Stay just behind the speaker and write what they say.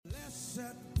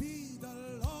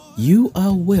You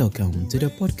are welcome to the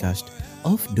podcast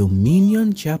of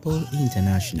Dominion Chapel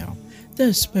International,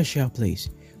 the special place.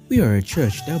 We are a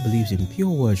church that believes in pure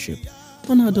worship,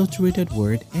 unadulterated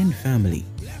word, and family.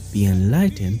 Be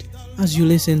enlightened as you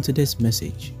listen to this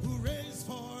message.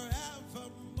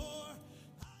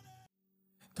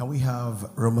 Can we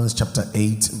have Romans chapter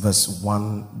 8, verse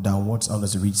 1 downwards? I want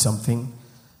us to read something.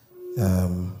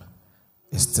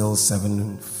 It's still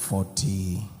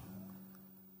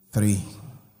 7:43.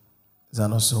 Is that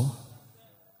not so?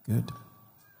 Good.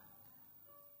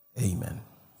 Amen.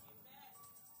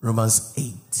 Romans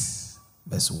 8,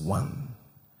 verse 1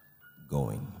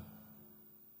 going.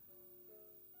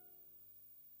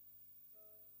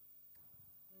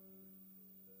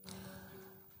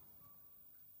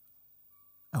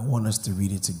 I want us to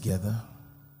read it together.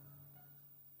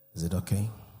 Is it okay?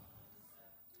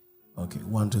 Okay,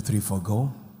 1, 2, 3, 4,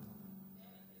 go.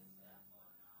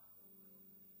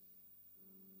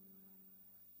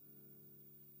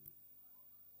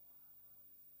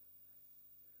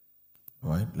 All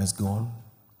right, let's go on.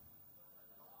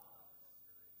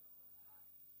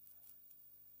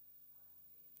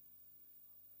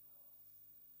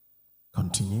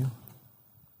 Continue.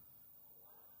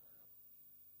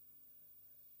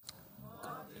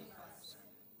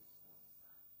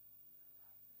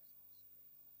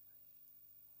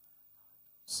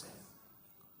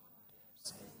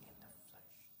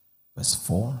 Verse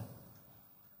 4.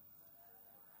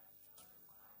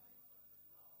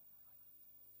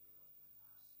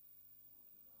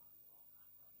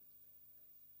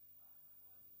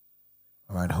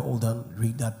 All right, hold on.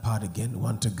 Read that part again.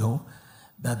 Want to go?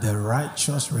 That the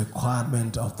righteous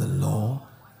requirement of the law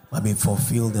might be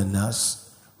fulfilled in us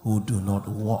who do not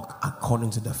walk according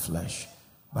to the flesh,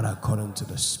 but according to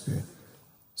the Spirit.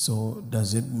 So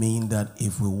does it mean that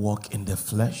if we walk in the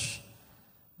flesh,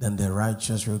 then the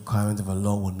righteous requirement of the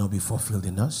law will not be fulfilled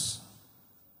in us?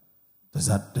 Does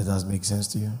that make sense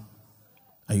to you?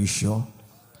 Are you sure?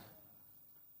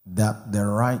 That the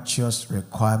righteous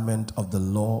requirement of the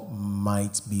law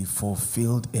might be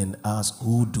fulfilled in us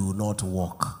who do not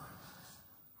walk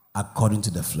according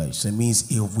to the flesh. So it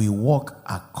means if we walk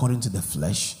according to the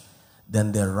flesh,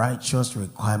 then the righteous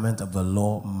requirement of the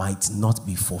law might not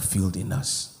be fulfilled in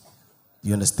us. Do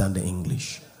you understand the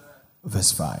English?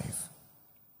 Verse 5.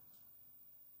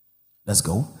 Let's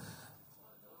go.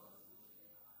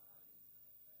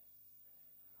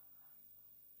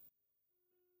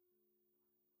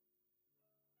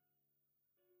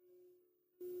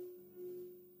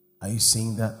 Are you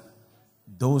seeing that?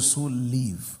 Those who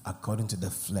live according to the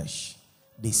flesh,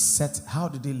 how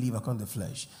do they live according to the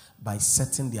flesh? By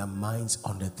setting their minds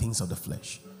on the things of the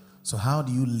flesh. So how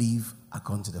do you live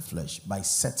according to the flesh? By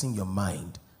setting your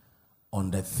mind on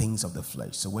the things of the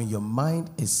flesh. So when your mind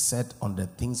is set on the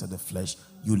things of the flesh,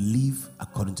 you live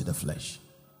according to the flesh.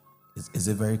 Is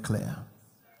it very clear?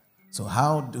 So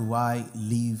how do I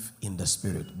live in the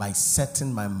Spirit? By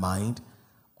setting my mind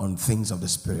on things of the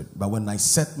Spirit. But when I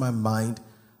set my mind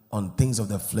on things of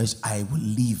the flesh, I will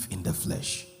live in the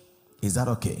flesh. Is that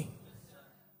okay?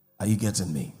 Are you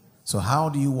getting me? So how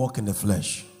do you walk in the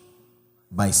flesh?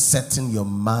 By setting your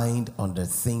mind on the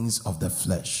things of the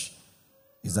flesh.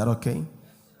 Is that okay?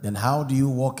 Then how do you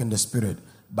walk in the Spirit?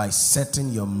 By setting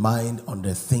your mind on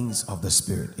the things of the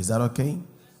Spirit. Is that okay?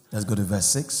 Let's go to verse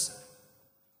 6.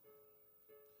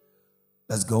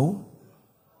 Let's go.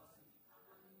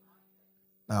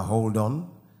 Now hold on.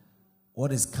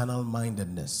 What is carnal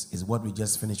mindedness? Is what we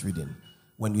just finished reading.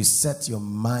 When you set your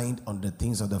mind on the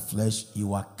things of the flesh,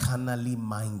 you are carnally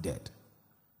minded.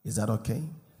 Is that okay?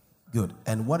 Good.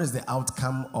 And what is the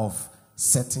outcome of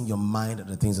setting your mind on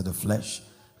the things of the flesh?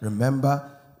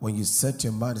 Remember, when you set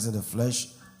your mind on the flesh,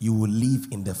 you will live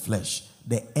in the flesh.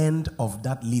 The end of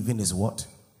that living is what?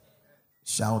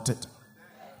 Shout it.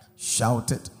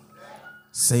 Shout it.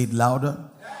 Say it louder.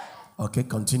 Okay,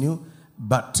 continue.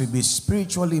 But to be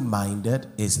spiritually minded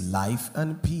is life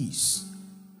and peace.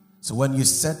 So when you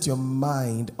set your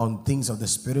mind on things of the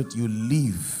Spirit, you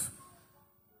live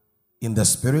in the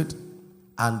Spirit,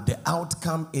 and the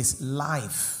outcome is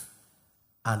life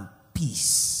and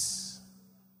peace.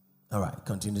 All right,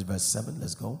 continue verse 7.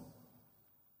 Let's go.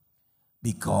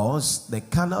 Because the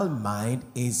carnal mind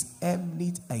is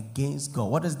enmity against God.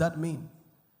 What does that mean?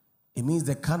 It means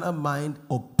the carnal mind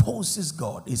opposes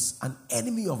God, is an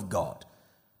enemy of God.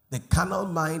 The carnal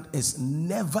mind is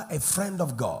never a friend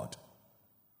of God.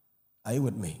 Are you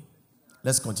with me?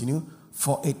 Let's continue.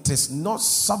 For it is not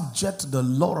subject to the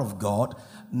law of God,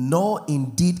 nor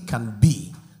indeed can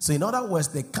be. So in other words,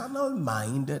 the carnal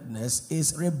mindedness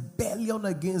is rebellion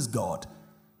against God.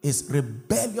 is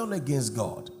rebellion against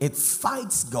God. It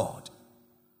fights God.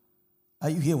 Are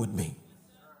you here with me?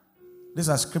 These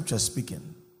are scripture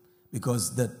speaking,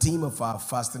 because the theme of our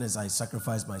fasting is I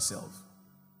sacrifice myself.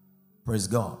 Praise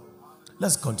God.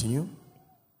 Let's continue.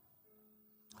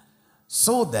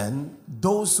 So then,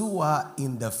 those who are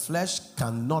in the flesh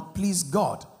cannot please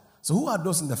God. So who are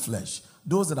those in the flesh?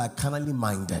 Those that are carnally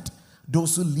minded.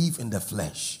 Those who live in the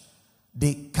flesh.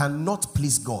 They cannot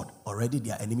please God. Already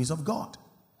they are enemies of God.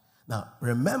 Now,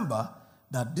 remember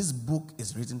that this book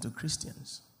is written to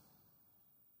Christians.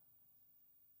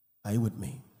 Are you with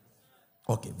me?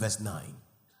 Okay, verse 9.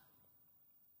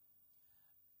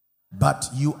 But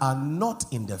you are not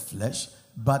in the flesh,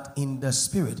 but in the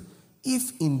Spirit,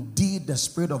 if indeed the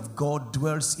Spirit of God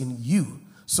dwells in you.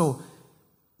 So,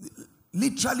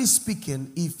 literally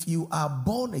speaking, if you are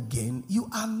born again, you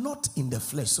are not in the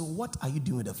flesh. So what are you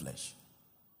doing with the flesh?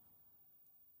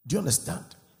 Do you understand?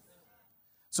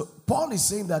 So Paul is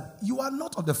saying that you are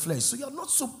not of the flesh, so you are not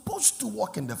supposed to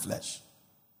walk in the flesh.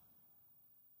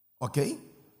 Okay?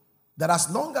 That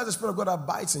as long as the Spirit of God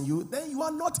abides in you, then you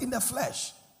are not in the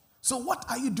flesh. So what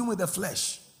are you doing with the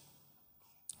flesh?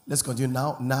 Let's continue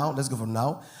now. Let's go from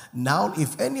now. Now,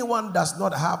 if anyone does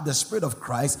not have the Spirit of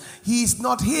Christ, he is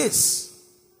not his.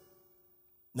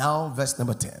 Now, verse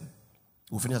number 10.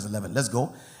 We'll finish at 11. Let's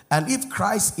go. And if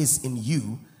Christ is in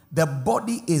you, the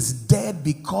body is dead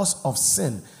because of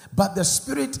sin, but the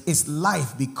Spirit is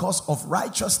life because of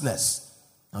righteousness.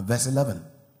 And verse 11.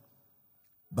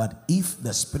 But if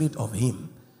the Spirit of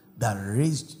him that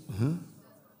raised...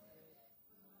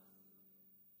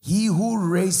 He who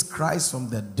raised Christ from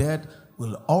the dead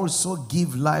will also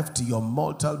give life to your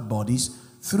mortal bodies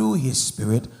through his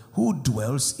Spirit who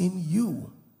dwells in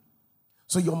you.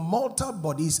 So your mortal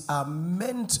bodies are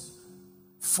meant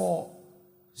for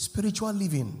spiritual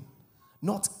living,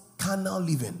 not carnal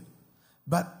living.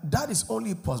 But that is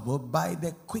only possible by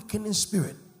the quickening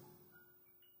Spirit.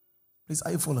 Please,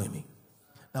 are you following me?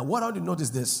 Now, what I want you to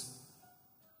notice this,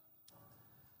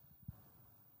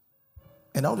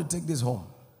 and I want to take this home.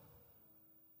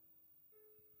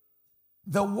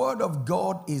 The Word of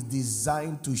God is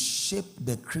designed to shape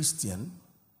the Christian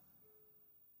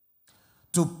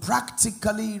to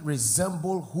practically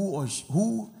resemble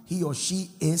who he or she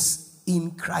is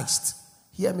in Christ.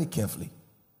 Hear me carefully.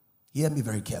 Hear me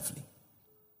very carefully.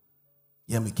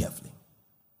 Hear me carefully.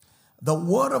 The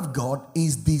Word of God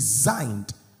is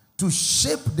designed to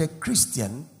shape the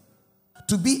Christian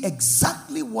to be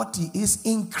exactly what he is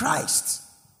in Christ.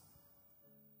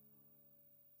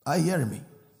 Are you hearing me?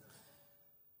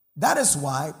 That is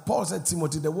why Paul said,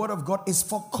 Timothy, the Word of God is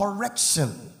for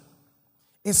correction.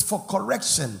 It's for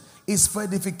correction. It's for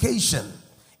edification.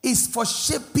 It's for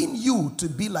shaping you to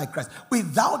be like Christ.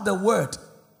 Without the Word,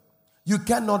 you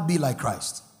cannot be like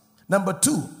Christ. Number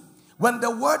two, when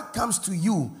the Word comes to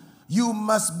you, you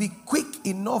must be quick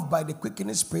enough by the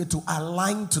quickening Spirit to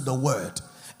align to the Word.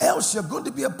 Else you're going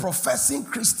to be a professing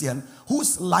Christian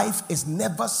whose life is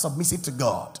never submissive to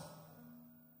God.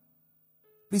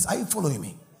 Please, are you following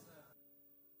me?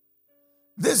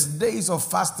 These days of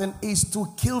fasting is to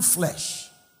kill flesh.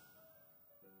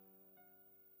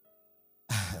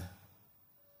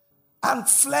 And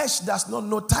flesh does not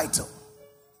know title.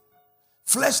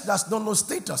 Flesh does not know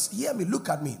status. Hear me, look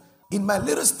at me. In my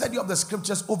little study of the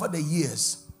scriptures over the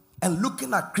years and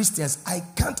looking at Christians, I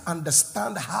can't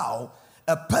understand how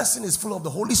a person is full of the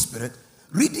Holy Spirit,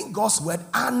 reading God's word,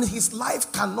 and his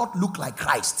life cannot look like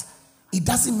Christ. It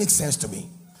doesn't make sense to me.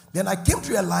 Then I came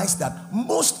to realize that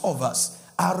most of us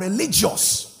are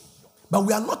religious, but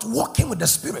we are not walking with the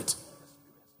Spirit.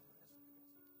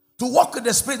 To walk with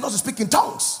the Spirit, not to speak in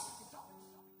tongues.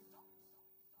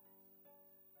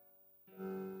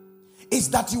 Is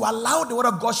that you allow the Word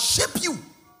of God shape you.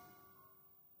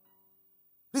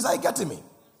 Please, are you getting me?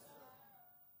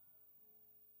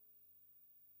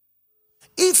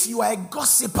 If you are a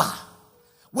gossiper,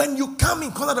 when you come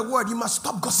in contact with the Word, you must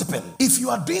stop gossiping. If you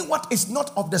are doing what is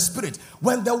not of the Spirit,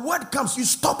 when the Word comes, you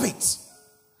stop it.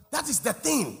 That is the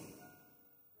thing.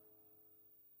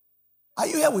 Are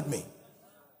you here with me?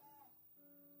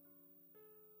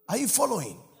 Are you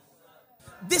following?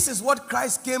 This is what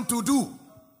Christ came to do.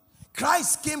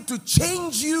 Christ came to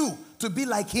change you to be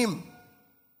like him.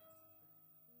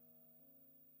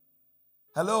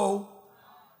 Hello?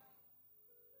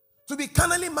 To be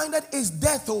carnally minded is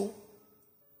death. Oh,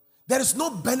 there is no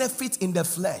benefit in the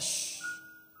flesh.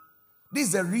 This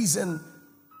is the reason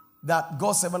that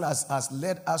God's servant has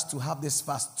led us to have this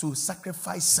fast, to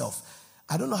sacrifice self.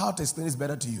 I don't know how to explain this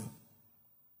better to you.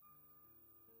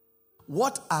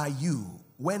 What are you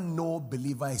when no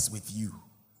believer is with you?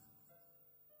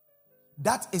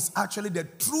 That is actually the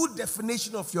true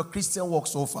definition of your Christian walk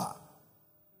so far.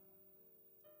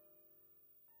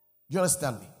 Do you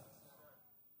understand me?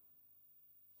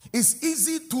 It's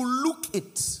easy to look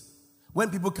it when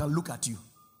people can look at you.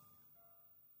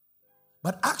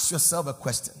 But ask yourself a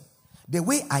question. The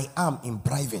way I am in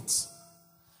private,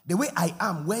 the way I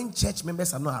am when church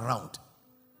members are not around,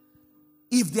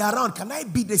 if they are around, can I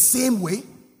be the same way?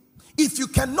 If you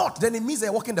cannot, then it means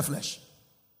they're walking the flesh.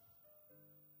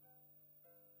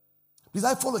 Please,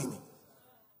 are you following me?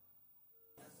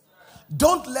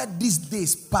 Don't let these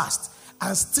days pass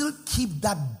and still keep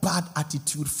that bad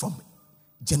attitude from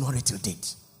January till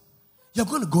date. You're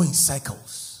going to go in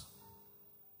cycles.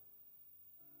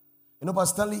 You know,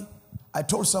 Pastor Stanley, I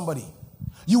told somebody,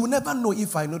 you will never know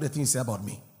if I know the things you say about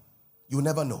me. You will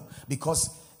never know. Because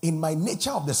in my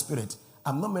nature of the spirit,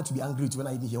 I'm not meant to be angry with you when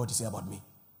I even hear what you say about me.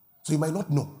 So you might not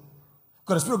know.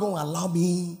 Because the spirit going to allow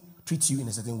me to treat you in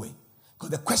a certain way. Because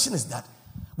the question is that,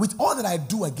 with all that I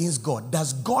do against God,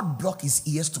 does God block his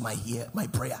ears to my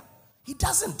prayer? He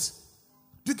doesn't.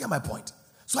 Do you get my point?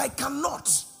 So I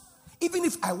cannot. Even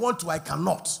if I want to, I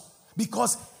cannot.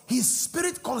 Because his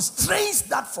spirit constrains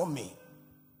that from me.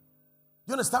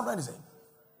 You understand what I'm saying?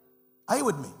 Are you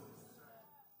with me?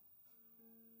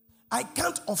 I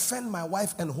can't offend my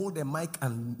wife and hold a mic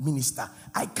and minister.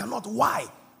 I cannot. Why?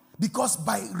 Because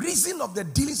by reason of the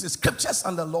dealings with scriptures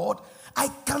and the Lord, I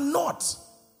cannot.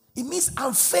 It means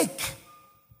I'm fake.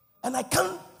 And I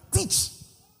can't teach.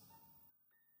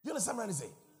 You understand what I'm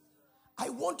saying? I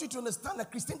want you to understand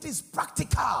that Christianity is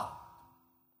practical.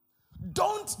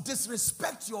 Don't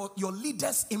disrespect your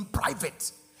leaders in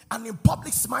private and in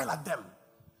public smile at them.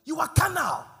 You are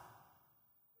carnal.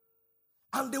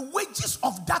 And the wages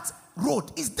of that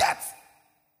road is death.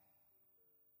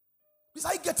 Please,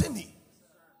 are you getting me?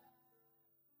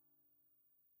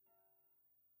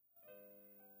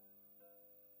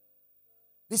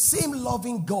 The same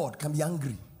loving God can be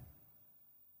angry.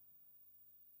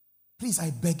 Please,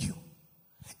 I beg you.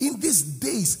 In these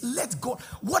days, let God,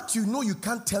 what you know you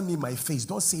can't tell me in my face,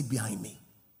 don't say it behind me.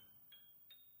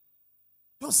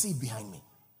 Don't say it behind me.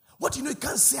 What you know you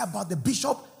can't say about the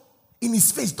bishop in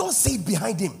his face, don't say it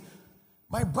behind him.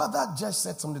 My brother just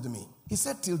said something to me. He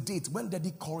said till date, when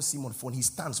daddy calls him on phone, he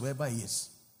stands wherever he is.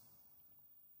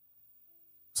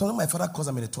 So when my father calls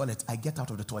him in the toilet, I get out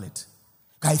of the toilet.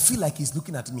 I feel like he's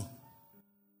looking at me.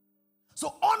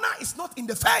 So honor is not in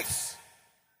the face.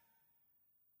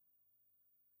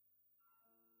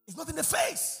 It's not in the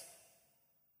face.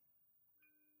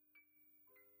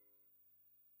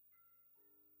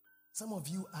 Some of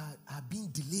you are being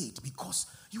delayed because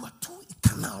you are too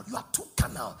carnal. You are too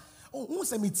carnal. Oh,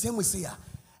 once I meet him, we say,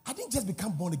 I didn't just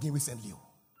become born again recently.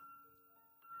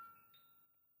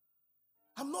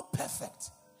 I'm not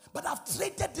perfect, but I've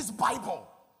traded this Bible.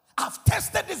 I've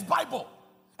tested this Bible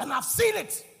and I've seen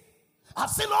it.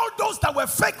 I've seen all those that were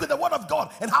fake with the word of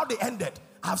God and how they ended.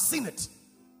 I've seen it.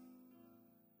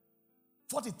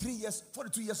 42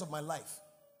 years of my life,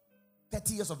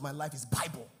 30 years of my life is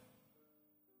Bible.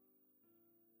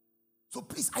 So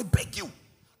please, I beg you,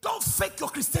 don't fake your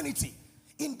Christianity.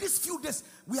 In these few days,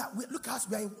 we are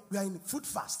in food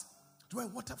fast. We're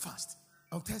in water fast.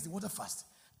 On Thursday, water fast.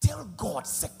 Tell God,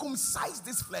 circumcise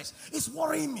this flesh. It's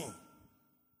worrying me.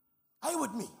 Are you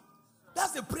with me?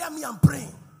 That's the prayer I'm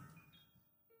praying.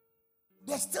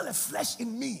 There's still a flesh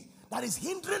in me that is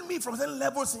hindering me from certain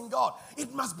levels in God.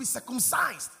 It must be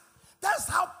circumcised. That's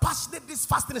how passionate this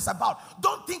fasting is about.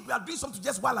 Don't think we are doing something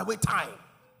just while I wait time.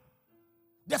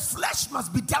 The flesh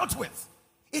must be dealt with.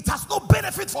 It has no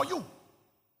benefit for you.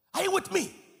 Are you with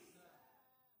me?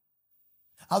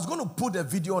 I was going to put a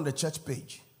video on the church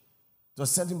page. It was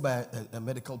sent in by a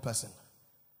medical person.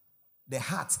 The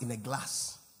heart in a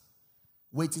glass,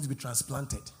 waiting to be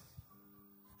transplanted.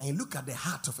 And you look at the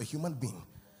heart of a human being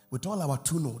with all our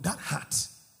tuno, that heart,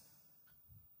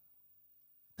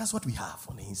 that's what we have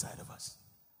on the inside of us.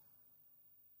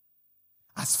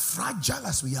 As fragile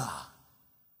as we are,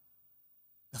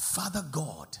 the Father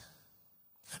God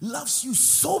loves you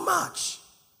so much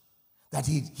that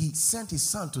he sent his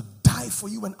son to die for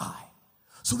you and I,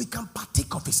 so we can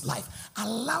partake of his life.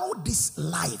 Allow this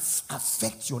life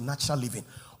affect your natural living.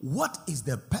 What is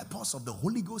the purpose of the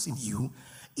Holy Ghost in you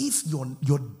if your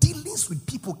dealings with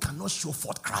people cannot show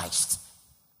forth Christ?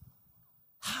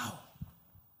 How?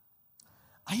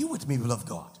 Are you with me, beloved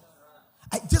God?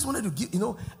 I just wanted to give,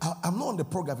 I'm not on the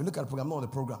program. If you look at the program, I'm not on the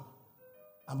program.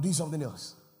 I'm doing something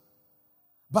else.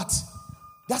 But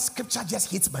that scripture just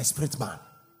hits my spirit, man.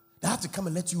 I have to come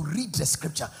and let you read the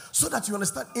scripture so that you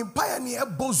understand. If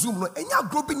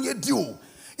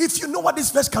you know what this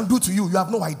flesh can do to you, you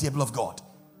have no idea, beloved God.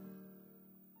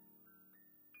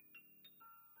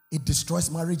 It destroys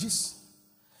marriages.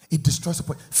 It destroys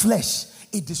flesh.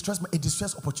 It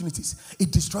destroys opportunities.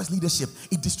 It destroys leadership.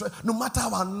 It destroys, no matter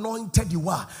how anointed you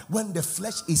are, when the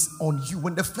flesh is on you,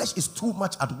 when the flesh is too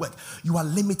much at work, you are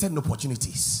limited in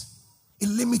opportunities. It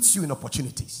limits you in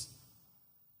opportunities.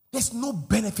 There's no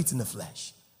benefit in the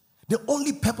flesh. The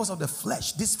only purpose of the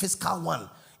flesh, this physical one,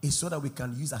 is so that we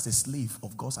can use as a slave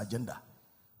of God's agenda.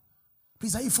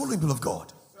 Please, are you following, people of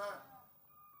God?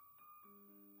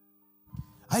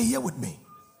 Are you here with me?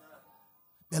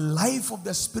 The life of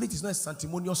the Spirit is not a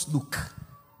sanctimonious look.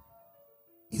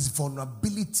 It's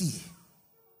vulnerability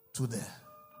to the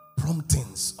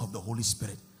promptings of the Holy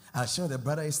Spirit. I was sharing with the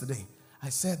brother yesterday. I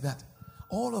said that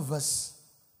all of us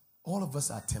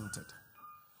are tempted.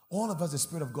 All of us, the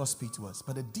Spirit of God speaks to us.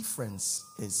 But the difference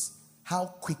is how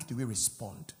quick do we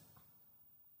respond?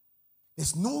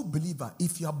 There's no believer,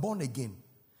 if you are born again,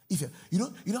 you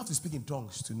don't have to speak in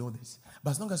tongues to know this.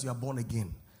 But as long as you are born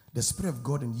again, the Spirit of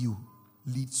God in you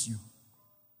leads you.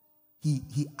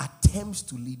 He attempts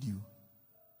to lead you.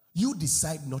 You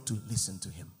decide not to listen to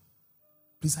him.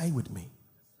 Please, are you with me?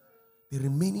 The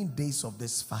remaining days of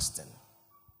this fasting,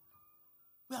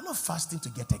 we are not fasting to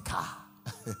get a car.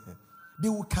 They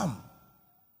will come.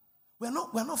 We are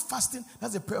not fasting.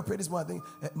 That's the prayer this morning.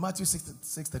 I think Matthew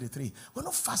 6:33. We're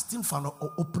not fasting for an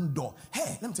open door.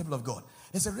 Hey, let me tell you, people of God.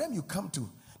 There's a realm you come to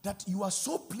that you are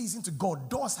so pleasing to God.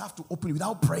 Doors have to open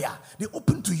without prayer. They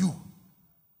open to you.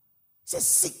 It says,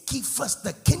 seek ye first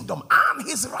the kingdom and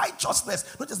his righteousness.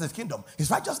 Not just the kingdom, his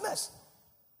righteousness.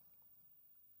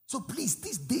 So please,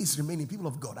 these days remaining, people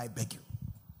of God, I beg you,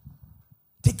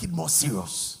 take it more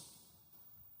serious.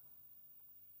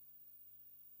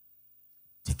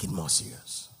 Take it more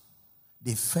serious.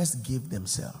 They first gave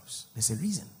themselves. There's a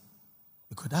reason.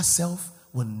 Because that self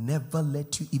will never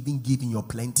let you even give in your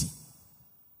plenty.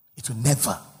 It will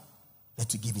never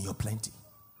let you give in your plenty.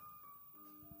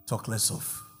 Talk less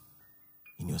of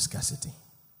in your scarcity.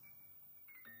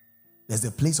 There's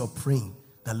a place of praying,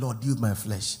 the Lord, deal with my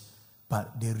flesh.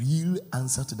 But the real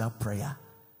answer to that prayer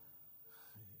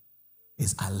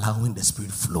is allowing the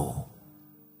Spirit flow.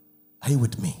 Are you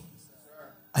with me?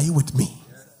 Are you with me?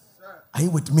 Are you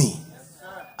with me?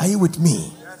 Are you with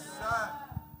me?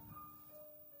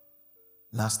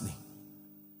 Lastly,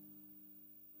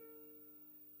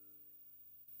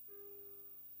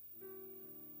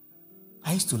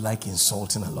 I used to like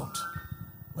insulting a lot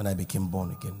when I became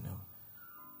born again.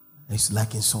 I used to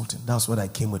like insulting. That's what I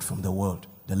came with from the world,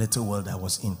 the little world I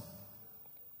was in.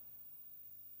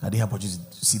 I didn't have opportunity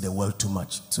to see the world too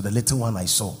much. So the little one I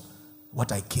saw,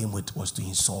 what I came with was to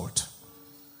insult.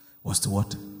 Was to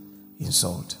what?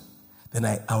 Insult. Then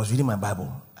I was reading my Bible.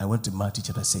 I went to Matthew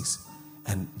chapter 6.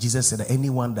 And Jesus said that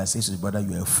anyone that says to his brother,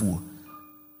 you are a fool,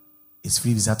 is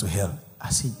free visa to hell. I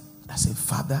said,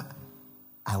 Father,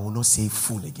 I will not say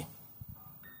fool again.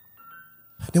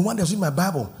 Then one day I was reading my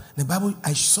Bible.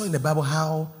 I saw in the Bible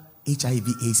how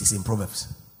HIV/AIDS is in Proverbs.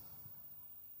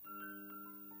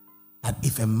 That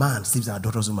if a man sleeps with an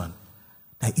adulterous woman,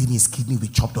 that even his kidney will be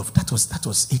chopped off. That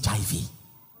was HIV.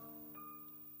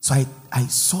 So I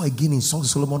saw again in Songs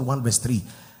of Solomon 1 verse 3.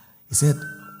 He said,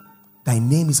 thy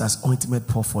name is as ointment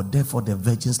poured forth, therefore the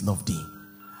virgins love thee.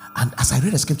 And as I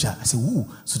read the scripture, I said, ooh,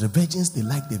 so the virgins, they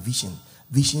like the vision.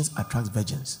 Visions attract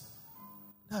virgins.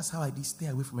 That's how I did stay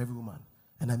away from every woman.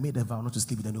 And I made a vow not to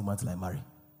sleep with any woman until I marry.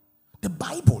 The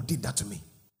Bible did that to me.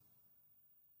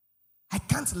 I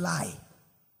can't lie.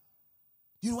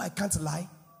 You know why I can't lie?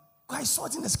 Because I saw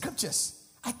it in the scriptures.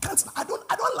 I don't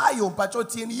lie,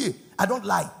 I don't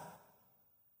lie.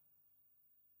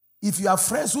 If you have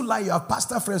friends who lie, you have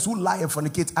pastor friends who lie and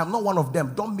fornicate, I'm not one of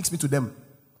them. Don't mix me to them.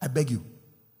 I beg you.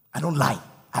 I don't lie.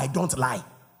 I don't lie.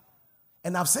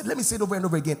 And I've said, let me say it over and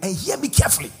over again. And hear me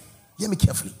carefully. Hear me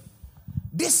carefully.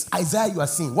 This Isaiah you are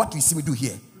seeing, what you see me do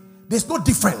here, there's no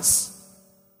difference.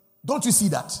 Don't you see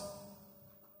that?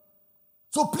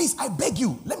 So please, I beg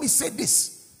you, let me say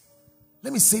this.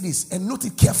 Let me say this and note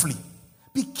it carefully.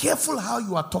 Be careful how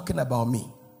you are talking about me.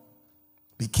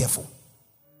 Be careful.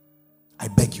 I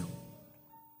beg you.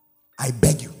 I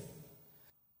beg you.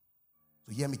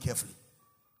 So hear me carefully.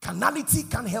 Carnality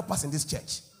can't help us in this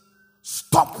church.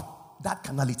 Stop that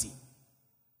carnality.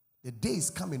 The day is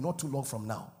coming not too long from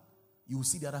now. You will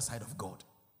see the other side of God.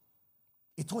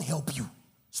 It won't help you.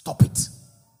 Stop it.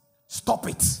 Stop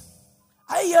it.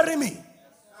 Are you hearing me?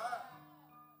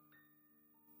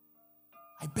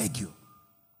 I beg you.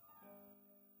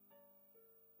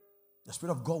 The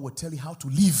Spirit of God will tell you how to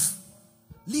live.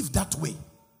 Live that way.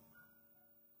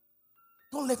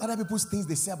 Don't let other people's things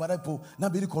they say about other people now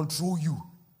be able to control you.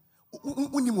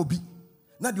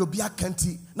 Now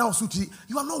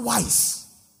you are not wise.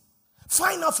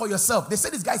 Find out for yourself. They say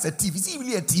this guy's a thief. Is he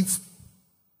really a thief?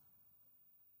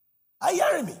 Are you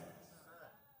hearing me?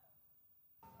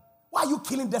 Why are you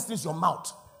killing destinies with your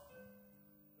mouth?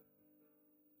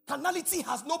 Carnality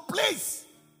has no place.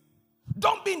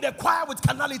 Don't be in the choir with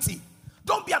carnality.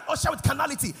 Don't be an usher with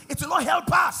carnality. It will not help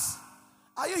us.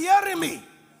 Are you hearing me?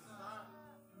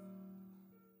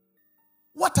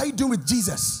 What are you doing with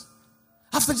Jesus?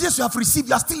 After Jesus you have received,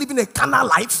 you are still living a carnal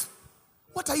life.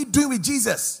 What are you doing with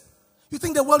Jesus? You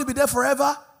think the world will be there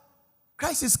forever?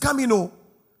 Christ is coming, oh.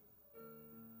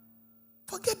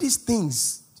 Forget these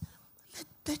things.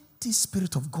 Let the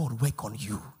Spirit of God work on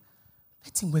you.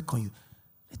 Let Him work on you.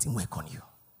 Let Him work on you.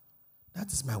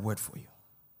 That is my word for you.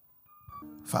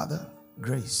 Father,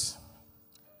 grace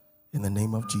in the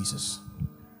name of Jesus.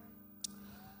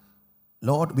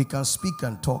 Lord, we can speak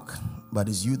and talk, but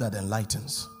it's you that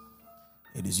enlightens.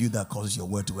 It is you that causes your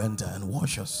word to enter and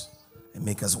wash us and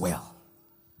make us well.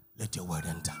 Let your word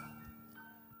enter.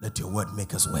 Let your word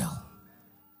make us well.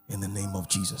 In the name of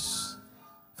Jesus.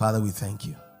 Father, we thank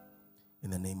you.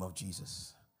 In the name of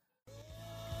Jesus.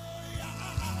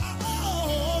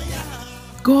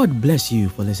 God bless you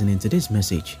for listening to this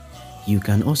message. You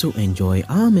can also enjoy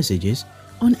our messages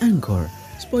on Anchor,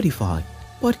 Spotify,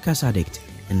 Podcast Addict,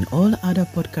 and all other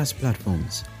podcast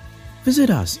platforms.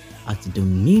 Visit us at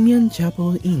Dominion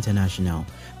Chapel International,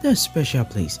 the special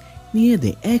place near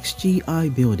the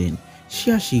XGI building,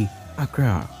 Shashi,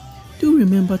 Accra. Do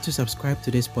remember to subscribe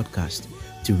to this podcast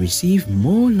to receive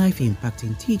more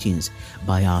life-impacting teachings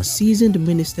by our seasoned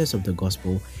ministers of the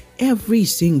gospel every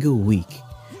single week.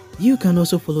 You can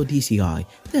also follow DCI,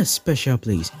 the special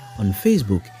place, on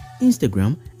Facebook,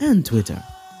 Instagram, and Twitter.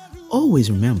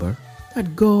 Always remember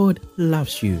that God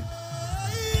loves you.